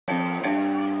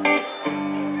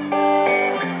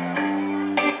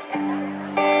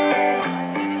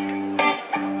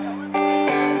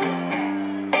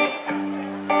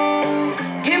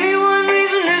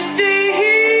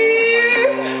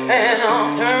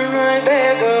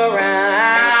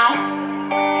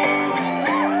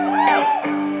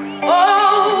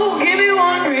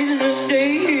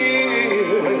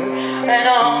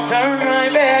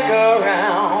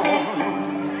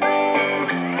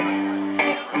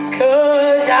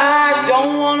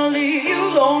don't wanna leave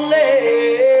you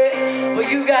lonely, but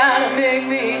you gotta make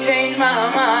me change my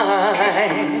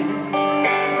mind.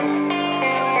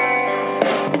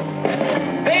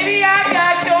 Baby, I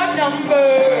got your number,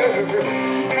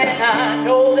 and I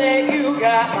know that you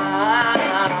got mine.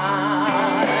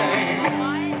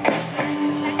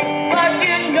 But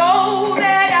you know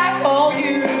that I called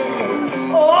you,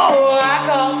 oh, I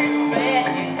called you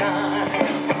many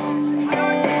times.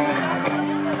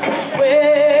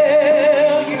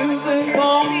 Well, you could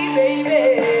call me baby,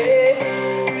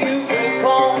 you could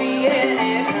call me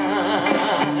anytime.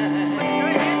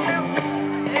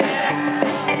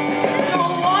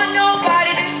 Don't want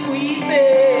nobody to squeeze me,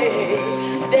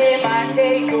 they might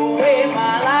take away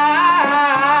my life.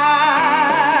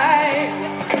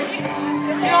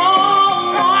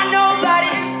 Don't want nobody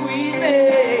to squeeze me,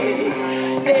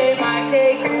 they might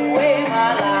take away my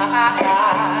life.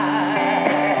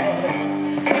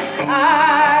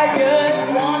 I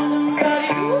just want somebody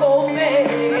to hold me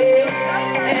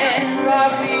and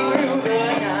rock me through the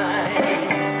night.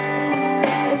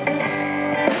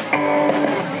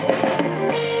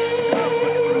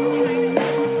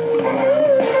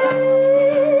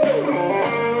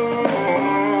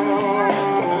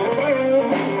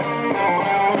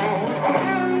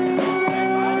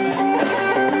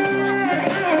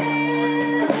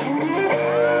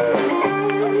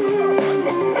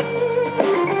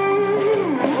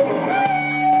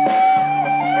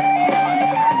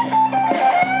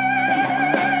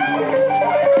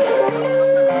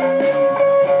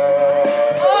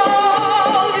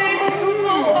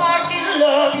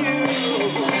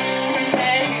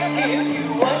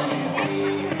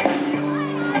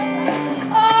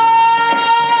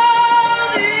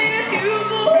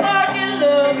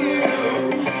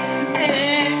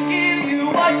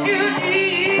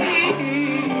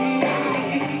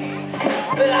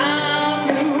 But I